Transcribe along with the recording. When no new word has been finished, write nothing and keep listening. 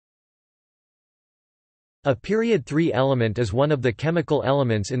A period 3 element is one of the chemical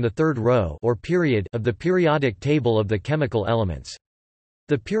elements in the third row or period of the periodic table of the chemical elements.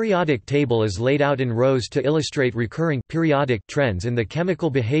 The periodic table is laid out in rows to illustrate recurring periodic trends in the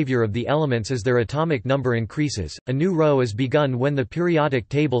chemical behavior of the elements as their atomic number increases. A new row is begun when the periodic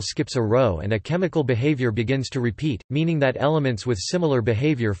table skips a row and a chemical behavior begins to repeat, meaning that elements with similar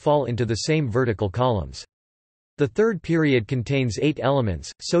behavior fall into the same vertical columns. The third period contains 8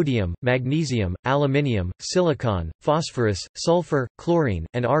 elements: sodium, magnesium, aluminium, silicon, phosphorus, sulfur, chlorine,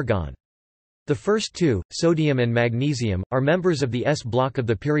 and argon. The first two, sodium and magnesium, are members of the S block of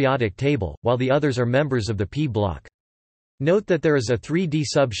the periodic table, while the others are members of the P block. Note that there is a 3D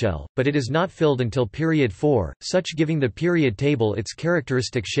subshell, but it is not filled until period 4, such giving the period table its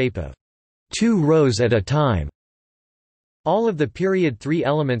characteristic shape of 2 rows at a time. All of the period 3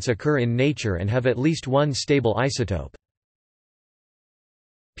 elements occur in nature and have at least one stable isotope.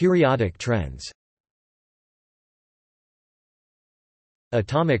 Periodic trends.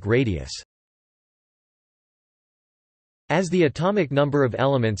 Atomic radius. As the atomic number of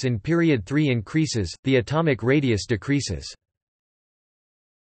elements in period 3 increases, the atomic radius decreases.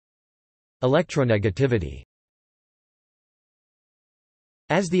 Electronegativity.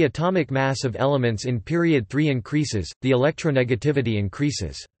 As the atomic mass of elements in period 3 increases, the electronegativity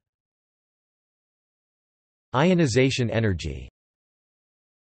increases. Ionization energy.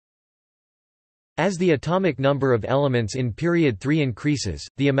 As the atomic number of elements in period 3 increases,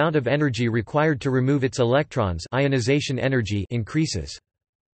 the amount of energy required to remove its electrons, ionization energy, increases.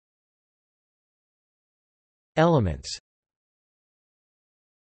 Elements.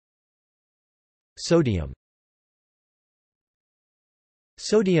 Sodium.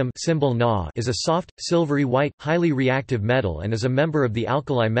 Sodium symbol Na is a soft, silvery white, highly reactive metal and is a member of the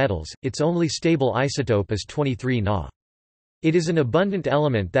alkali metals. Its only stable isotope is 23 Na. It is an abundant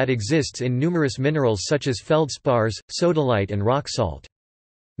element that exists in numerous minerals such as feldspars, sodalite and rock salt.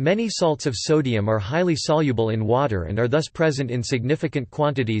 Many salts of sodium are highly soluble in water and are thus present in significant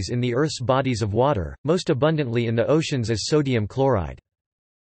quantities in the Earth's bodies of water, most abundantly in the oceans as sodium chloride.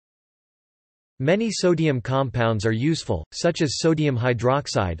 Many sodium compounds are useful, such as sodium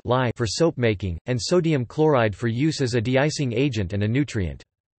hydroxide for soap making, and sodium chloride for use as a de-icing agent and a nutrient.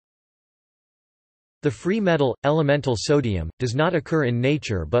 The free metal, elemental sodium, does not occur in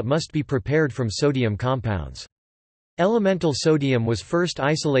nature but must be prepared from sodium compounds. Elemental sodium was first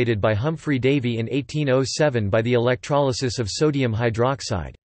isolated by Humphrey Davy in 1807 by the electrolysis of sodium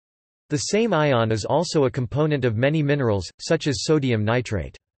hydroxide. The same ion is also a component of many minerals, such as sodium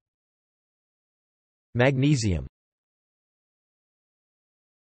nitrate. Magnesium.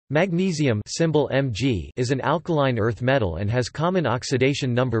 Magnesium symbol Mg is an alkaline earth metal and has common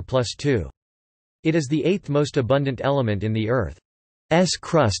oxidation number +2. It is the 8th most abundant element in the Earth's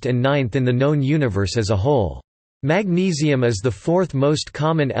crust and 9th in the known universe as a whole. Magnesium is the 4th most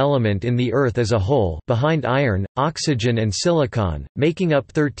common element in the Earth as a whole, behind iron, oxygen and silicon, making up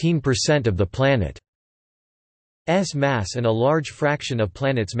 13% of the planet's mass and a large fraction of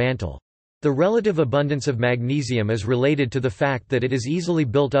planet's mantle. The relative abundance of magnesium is related to the fact that it is easily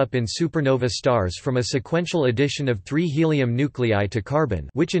built up in supernova stars from a sequential addition of 3 helium nuclei to carbon,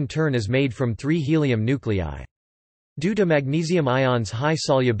 which in turn is made from 3 helium nuclei. Due to magnesium ion's high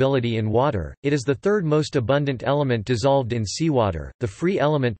solubility in water, it is the 3rd most abundant element dissolved in seawater. The free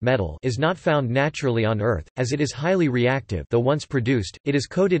element metal is not found naturally on Earth, as it is highly reactive. Though once produced, it is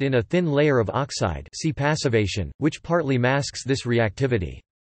coated in a thin layer of oxide, see passivation, which partly masks this reactivity.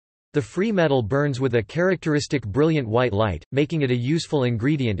 The free metal burns with a characteristic brilliant white light, making it a useful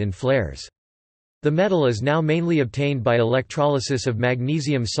ingredient in flares. The metal is now mainly obtained by electrolysis of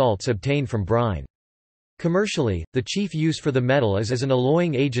magnesium salts obtained from brine. Commercially, the chief use for the metal is as an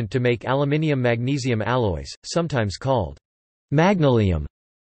alloying agent to make aluminium-magnesium alloys, sometimes called magnelium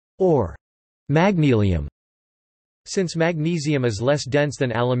or magnelium. Since magnesium is less dense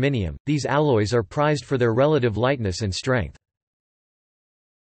than aluminium, these alloys are prized for their relative lightness and strength.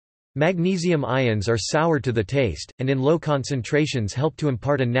 Magnesium ions are sour to the taste, and in low concentrations help to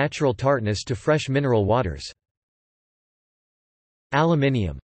impart a natural tartness to fresh mineral waters.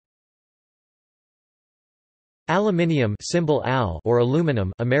 Aluminium. Aluminium symbol Al or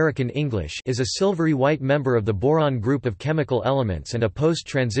aluminum American English is a silvery white member of the boron group of chemical elements and a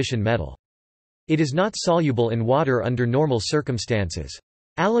post-transition metal. It is not soluble in water under normal circumstances.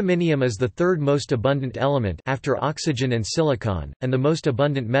 Aluminium is the 3rd most abundant element after oxygen and silicon, and the most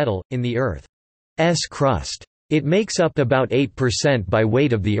abundant metal, in the Earth's crust. It makes up about 8% by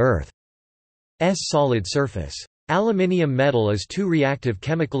weight of the Earth's solid surface. Aluminium metal is too reactive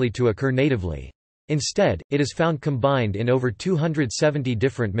chemically to occur natively. Instead, it is found combined in over 270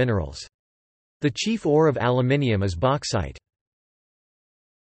 different minerals. The chief ore of aluminium is bauxite.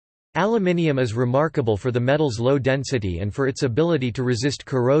 Aluminium is remarkable for the metal's low density and for its ability to resist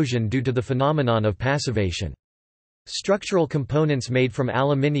corrosion due to the phenomenon of passivation. Structural components made from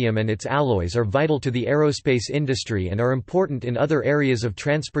aluminium and its alloys are vital to the aerospace industry and are important in other areas of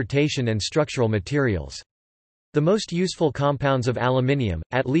transportation and structural materials. The most useful compounds of aluminium,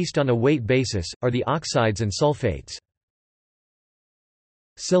 at least on a weight basis, are the oxides and sulfates.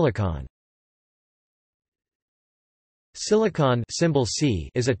 Silicon. Silicon, symbol C,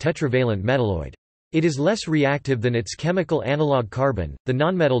 is a tetravalent metalloid. It is less reactive than its chemical analog carbon, the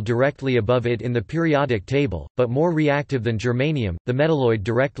nonmetal directly above it in the periodic table, but more reactive than germanium, the metalloid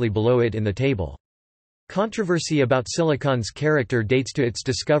directly below it in the table. Controversy about silicon's character dates to its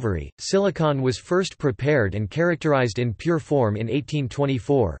discovery. Silicon was first prepared and characterized in pure form in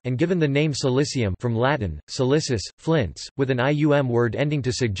 1824, and given the name silicium from Latin, silicis, flints, with an ium word ending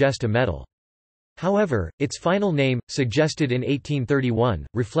to suggest a metal. However, its final name, suggested in 1831,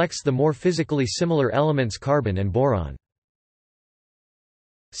 reflects the more physically similar elements carbon and boron.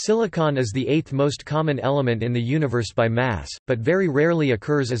 Silicon is the eighth most common element in the universe by mass, but very rarely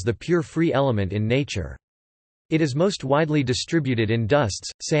occurs as the pure free element in nature. It is most widely distributed in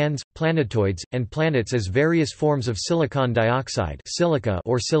dusts, sands, planetoids, and planets as various forms of silicon dioxide silica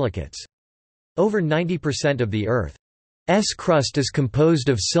or silicates. Over 90% of the Earth's crust is composed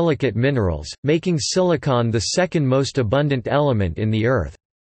of silicate minerals, making silicon the second most abundant element in the Earth's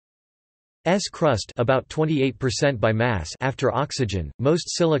crust, about 28% by mass after oxygen.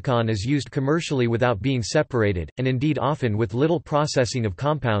 Most silicon is used commercially without being separated, and indeed often with little processing of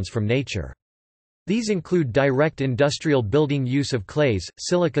compounds from nature. These include direct industrial building use of clays,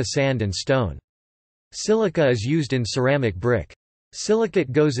 silica sand and stone. Silica is used in ceramic brick.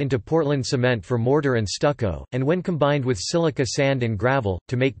 Silicate goes into Portland cement for mortar and stucco, and when combined with silica sand and gravel,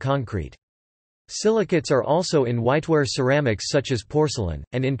 to make concrete. Silicates are also in whiteware ceramics such as porcelain,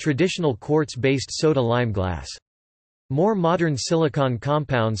 and in traditional quartz-based soda-lime glass. More modern silicon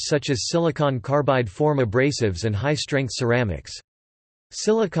compounds such as silicon carbide form abrasives and high-strength ceramics.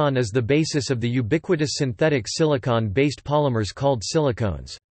 Silicon is the basis of the ubiquitous synthetic silicon-based polymers called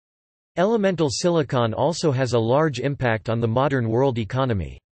silicones. Elemental silicon also has a large impact on the modern world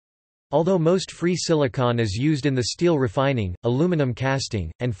economy. Although most free silicon is used in the steel refining, aluminum casting,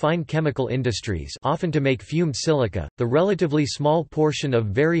 and fine chemical industries, often to make fumed silica, the relatively small portion of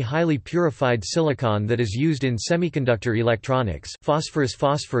very highly purified silicon that is used in semiconductor electronics,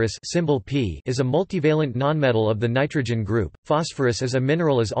 phosphorus symbol P, is a multivalent nonmetal of the nitrogen group. Phosphorus as a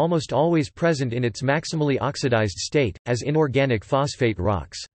mineral is almost always present in its maximally oxidized state, as inorganic phosphate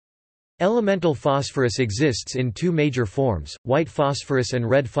rocks. Elemental phosphorus exists in two major forms, white phosphorus and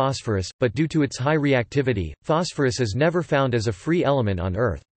red phosphorus, but due to its high reactivity, phosphorus is never found as a free element on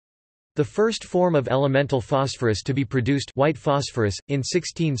Earth. The first form of elemental phosphorus to be produced, white phosphorus, in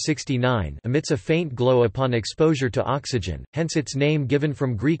 1669 emits a faint glow upon exposure to oxygen, hence its name given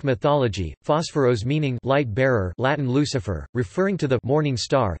from Greek mythology, phosphoros meaning light bearer, Latin Lucifer, referring to the morning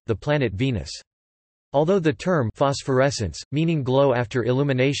star, the planet Venus. Although the term phosphorescence, meaning glow after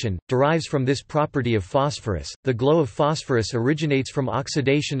illumination, derives from this property of phosphorus, the glow of phosphorus originates from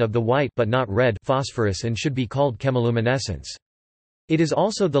oxidation of the white but not red phosphorus and should be called chemiluminescence. It is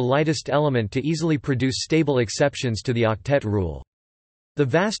also the lightest element to easily produce stable exceptions to the octet rule. The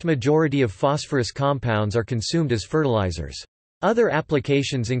vast majority of phosphorus compounds are consumed as fertilizers. Other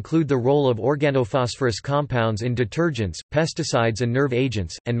applications include the role of organophosphorus compounds in detergents, pesticides and nerve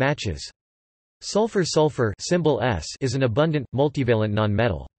agents, and matches. Sulfur symbol S is an abundant, multivalent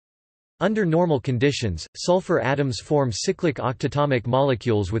nonmetal. Under normal conditions, sulfur atoms form cyclic octatomic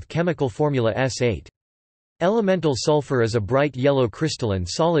molecules with chemical formula S8. Elemental sulfur is a bright yellow crystalline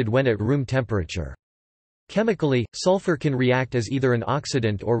solid when at room temperature. Chemically, sulfur can react as either an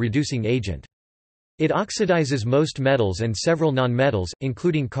oxidant or reducing agent. It oxidizes most metals and several nonmetals,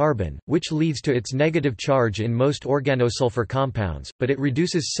 including carbon, which leads to its negative charge in most organosulfur compounds, but it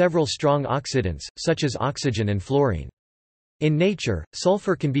reduces several strong oxidants, such as oxygen and fluorine. In nature,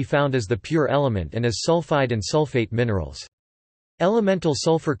 sulfur can be found as the pure element and as sulfide and sulfate minerals. Elemental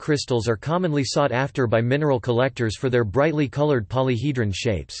sulfur crystals are commonly sought after by mineral collectors for their brightly colored polyhedron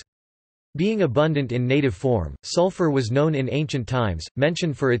shapes. Being abundant in native form, sulfur was known in ancient times,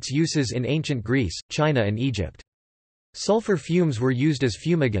 mentioned for its uses in ancient Greece, China and Egypt. Sulfur fumes were used as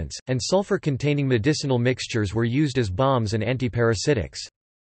fumigants, and sulfur-containing medicinal mixtures were used as balms and antiparasitics.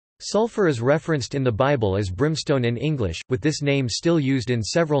 Sulfur is referenced in the Bible as brimstone in English, with this name still used in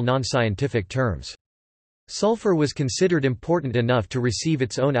several non-scientific terms. Sulfur was considered important enough to receive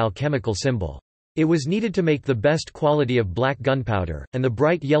its own alchemical symbol. It was needed to make the best quality of black gunpowder, and the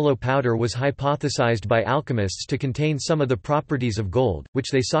bright yellow powder was hypothesized by alchemists to contain some of the properties of gold, which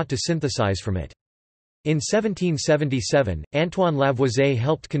they sought to synthesize from it. In 1777, Antoine Lavoisier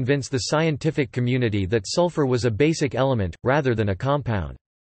helped convince the scientific community that sulfur was a basic element, rather than a compound.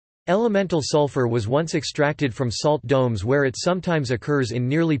 Elemental sulfur was once extracted from salt domes where it sometimes occurs in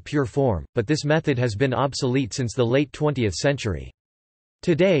nearly pure form, but this method has been obsolete since the late 20th century.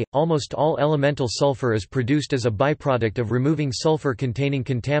 Today, almost all elemental sulfur is produced as a byproduct of removing sulfur-containing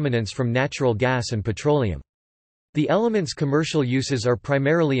contaminants from natural gas and petroleum. The element's commercial uses are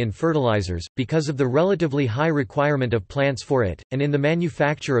primarily in fertilizers, because of the relatively high requirement of plants for it, and in the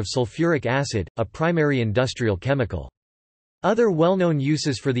manufacture of sulfuric acid, a primary industrial chemical. Other well-known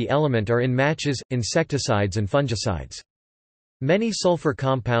uses for the element are in matches, insecticides and fungicides. Many sulfur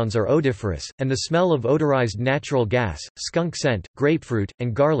compounds are odoriferous, and the smell of odorized natural gas, skunk scent, grapefruit,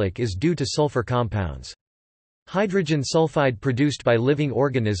 and garlic is due to sulfur compounds. Hydrogen sulfide produced by living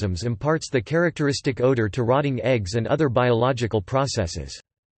organisms imparts the characteristic odor to rotting eggs and other biological processes.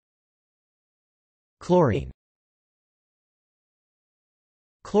 Chlorine.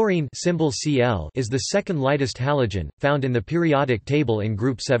 Chlorine, symbol Cl, is the second lightest halogen, found in the periodic table in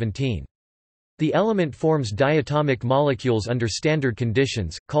group 17. The element forms diatomic molecules under standard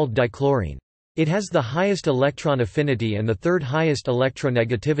conditions, called dichlorine. It has the highest electron affinity and the third highest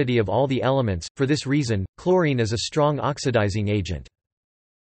electronegativity of all the elements. For this reason, chlorine is a strong oxidizing agent.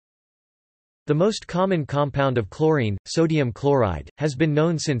 The most common compound of chlorine, sodium chloride, has been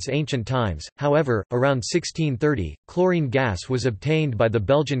known since ancient times. However, around 1630, chlorine gas was obtained by the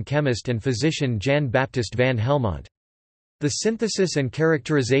Belgian chemist and physician Jan Baptist van Helmont. The synthesis and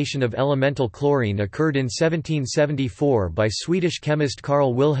characterization of elemental chlorine occurred in 1774 by Swedish chemist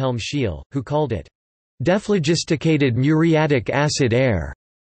Carl Wilhelm Scheele, who called it dephlogisticated muriatic acid air,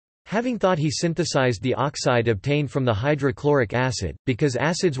 having thought he synthesized the oxide obtained from the hydrochloric acid. Because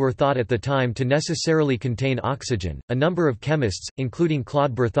acids were thought at the time to necessarily contain oxygen, a number of chemists, including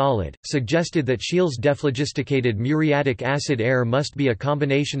Claude Berthollet, suggested that Scheele's dephlogisticated muriatic acid air must be a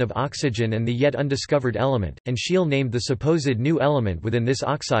combination of oxygen and the yet undiscovered element, and Scheele named the supposed new element within this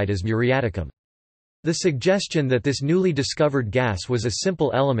oxide as muriaticum. The suggestion that this newly discovered gas was a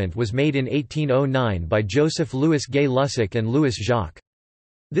simple element was made in 1809 by Joseph Louis Gay-Lussac and Louis Jacques.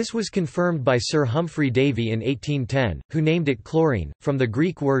 This was confirmed by Sir Humphrey Davy in 1810, who named it chlorine, from the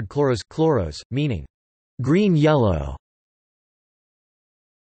Greek word chloros, meaning green-yellow.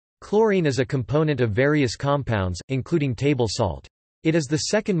 Chlorine is a component of various compounds, including table salt. It is the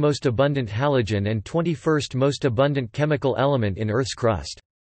second most abundant halogen and 21st most abundant chemical element in Earth's crust.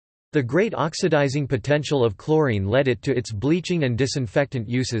 The great oxidizing potential of chlorine led it to its bleaching and disinfectant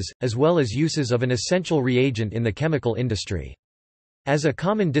uses, as well as uses of an essential reagent in the chemical industry. As a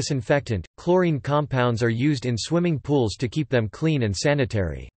common disinfectant, chlorine compounds are used in swimming pools to keep them clean and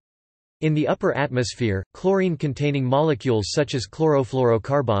sanitary. In the upper atmosphere, chlorine-containing molecules such as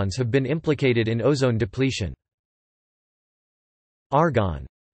chlorofluorocarbons have been implicated in ozone depletion. Argon.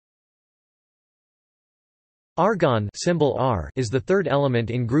 Argon, symbol R, is the third element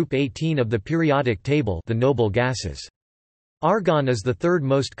in group 18 of the periodic table, the noble gases. Argon is the third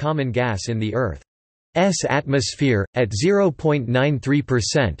most common gas in the Earth's atmosphere, at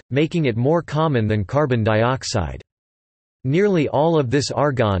 0.93%, making it more common than carbon dioxide. Nearly all of this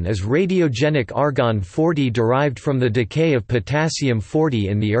argon is radiogenic argon-40 derived from the decay of potassium-40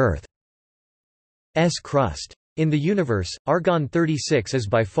 in the Earth's crust. In the universe, argon-36 is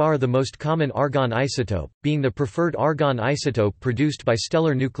by far the most common argon isotope, being the preferred argon isotope produced by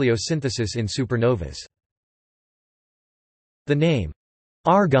stellar nucleosynthesis in supernovas. The name,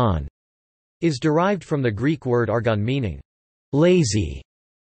 argon, is derived from the Greek word argon meaning lazy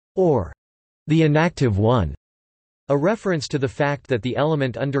or the inactive one, a reference to the fact that the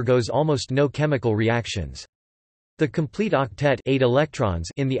element undergoes almost no chemical reactions. The complete octet 8 electrons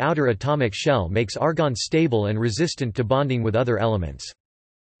in the outer atomic shell makes argon stable and resistant to bonding with other elements.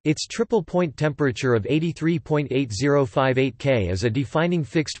 Its triple point temperature of 83.8058 K is a defining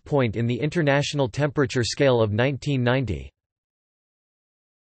fixed point in the International Temperature Scale of 1990.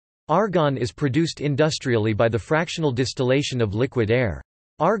 Argon is produced industrially by the fractional distillation of liquid air.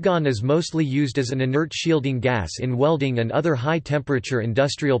 Argon is mostly used as an inert shielding gas in welding and other high-temperature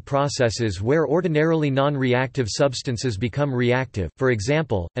industrial processes where ordinarily non-reactive substances become reactive. For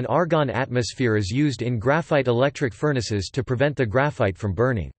example, an argon atmosphere is used in graphite electric furnaces to prevent the graphite from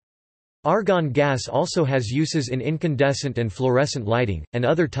burning. Argon gas also has uses in incandescent and fluorescent lighting, and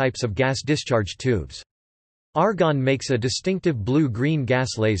other types of gas discharge tubes. Argon makes a distinctive blue-green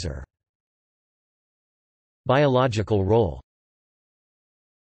gas laser. Biological role.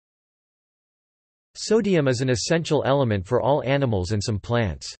 Sodium is an essential element for all animals and some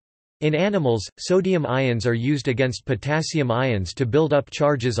plants. In animals, sodium ions are used against potassium ions to build up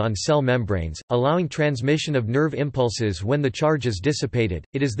charges on cell membranes, allowing transmission of nerve impulses when the charge is dissipated.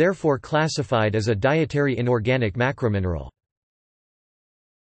 It is therefore classified as a dietary inorganic macromineral.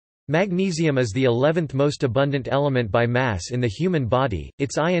 Magnesium is the 11th most abundant element by mass in the human body.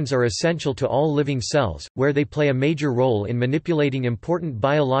 Its ions are essential to all living cells, where they play a major role in manipulating important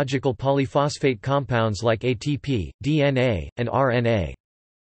biological polyphosphate compounds like ATP, DNA, and RNA.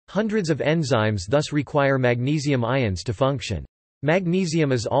 Hundreds of enzymes thus require magnesium ions to function.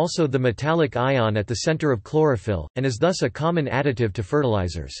 Magnesium is also the metallic ion at the center of chlorophyll, and is thus a common additive to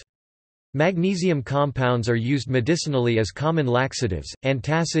fertilizers. Magnesium compounds are used medicinally as common laxatives,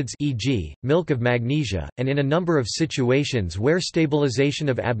 antacids e.g., milk of magnesia, and in a number of situations where stabilization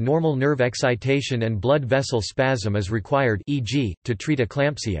of abnormal nerve excitation and blood vessel spasm is required, e.g., to treat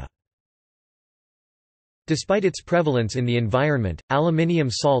eclampsia. Despite its prevalence in the environment, aluminium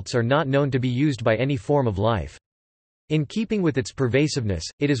salts are not known to be used by any form of life. In keeping with its pervasiveness,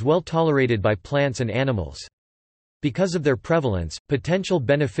 it is well tolerated by plants and animals. Because of their prevalence, potential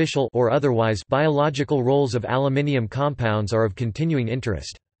beneficial or otherwise biological roles of aluminium compounds are of continuing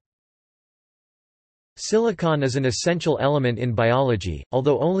interest. Silicon is an essential element in biology,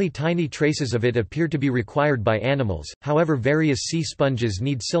 although only tiny traces of it appear to be required by animals. However, various sea sponges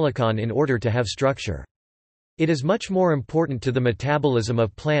need silicon in order to have structure. It is much more important to the metabolism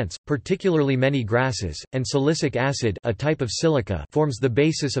of plants, particularly many grasses, and silicic acid, a type of silica, forms the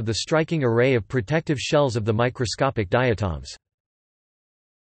basis of the striking array of protective shells of the microscopic diatoms.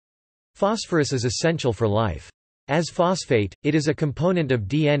 Phosphorus is essential for life. As phosphate, it is a component of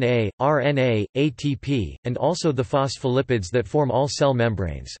DNA, RNA, ATP, and also the phospholipids that form all cell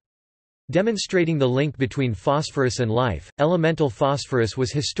membranes. Demonstrating the link between phosphorus and life, elemental phosphorus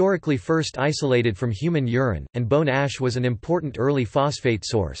was historically first isolated from human urine, and bone ash was an important early phosphate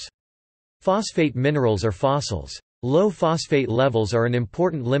source. Phosphate minerals are fossils. Low phosphate levels are an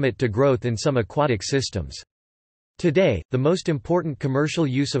important limit to growth in some aquatic systems. Today, the most important commercial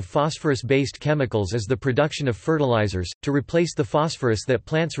use of phosphorus-based chemicals is the production of fertilizers, to replace the phosphorus that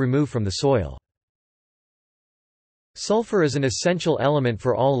plants remove from the soil. Sulfur is an essential element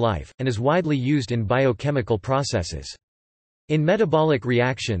for all life, and is widely used in biochemical processes. In metabolic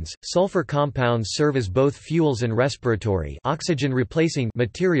reactions, sulfur compounds serve as both fuels and respiratory oxygen-replacing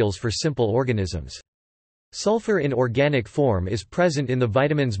materials for simple organisms. Sulfur in organic form is present in the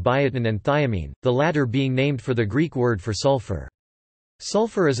vitamins biotin and thiamine, the latter being named for the Greek word for sulfur.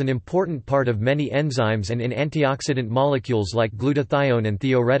 Sulfur is an important part of many enzymes and in antioxidant molecules like glutathione and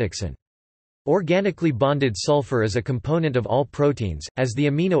thioredoxin. Organically bonded sulfur is a component of all proteins, as the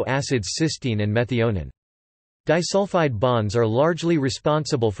amino acids cysteine and methionine. Disulfide bonds are largely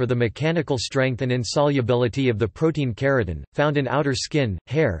responsible for the mechanical strength and insolubility of the protein keratin, found in outer skin,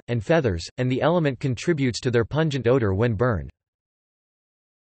 hair, and feathers, and the element contributes to their pungent odor when burned.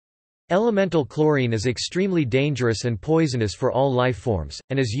 Elemental chlorine is extremely dangerous and poisonous for all life forms,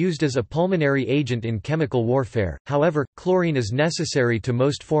 and is used as a pulmonary agent in chemical warfare. However, chlorine is necessary to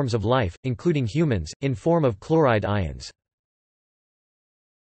most forms of life, including humans, in form of chloride ions.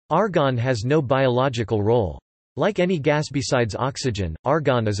 Argon has no biological role. Like any gas besides oxygen,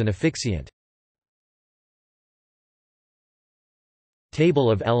 argon is an asphyxiant. Table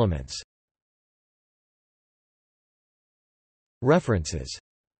of elements. References